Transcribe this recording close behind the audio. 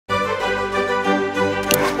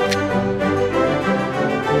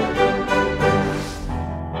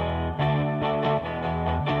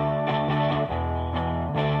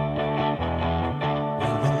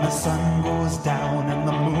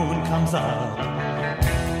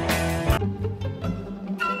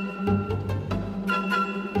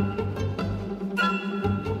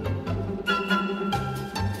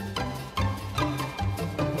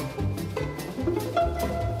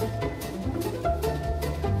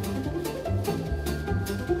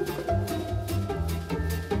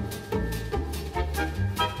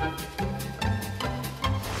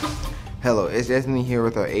Hello, it's Anthony here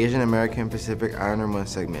with our Asian American Pacific Islander Month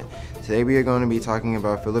segment. Today we are going to be talking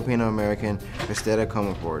about Filipino American Cristeta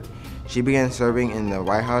Comaford. She began serving in the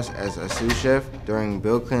White House as a sous chef during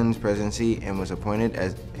Bill Clinton's presidency and was appointed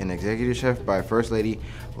as an executive chef by First Lady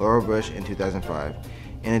Laura Bush in 2005.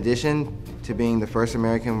 In addition to being the first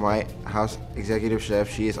American White House executive chef,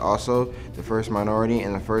 she is also the first minority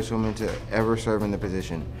and the first woman to ever serve in the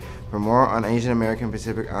position. For more on Asian American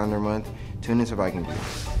Pacific Islander Month, tune into Viking View.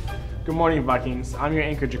 Good morning, Vikings. I'm your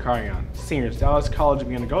anchor, Jakarian. Seniors, Dallas College will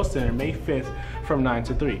be on the Ghost Center May 5th from 9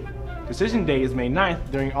 to 3. Decision day is May 9th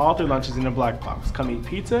during all 3 lunches in the Black Box. Come eat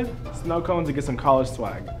pizza, snow cones, and get some college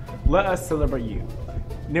swag. Let us celebrate you.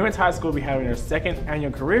 Newlands High School will be having their 2nd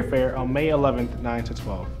annual career fair on May 11th, 9 to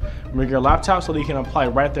 12. Bring your laptop so that you can apply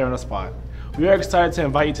right there on the spot. We are excited to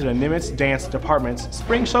invite you to the Nimitz Dance Department's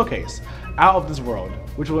Spring Showcase, Out of This World,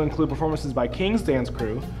 which will include performances by King's Dance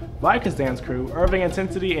Crew, Lyca's Dance Crew, Irving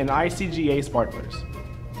Intensity, and ICGA Sparklers.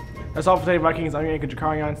 That's all for today, Vikings. I'm your anchor,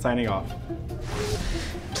 Jakarian, signing off.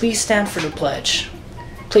 Please stand for the pledge.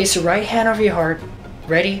 Place your right hand over your heart.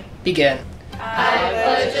 Ready? Begin. I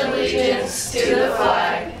pledge allegiance to the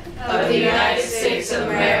flag of the United States of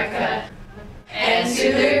America and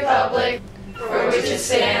to the republic for which it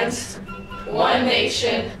stands, one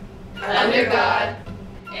nation, under God,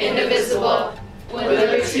 indivisible, with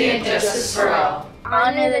liberty and justice for all.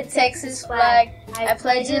 Honor the Texas flag. I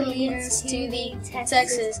pledge allegiance to the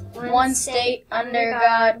Texas, one state, under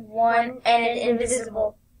God, one and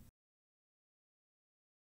indivisible,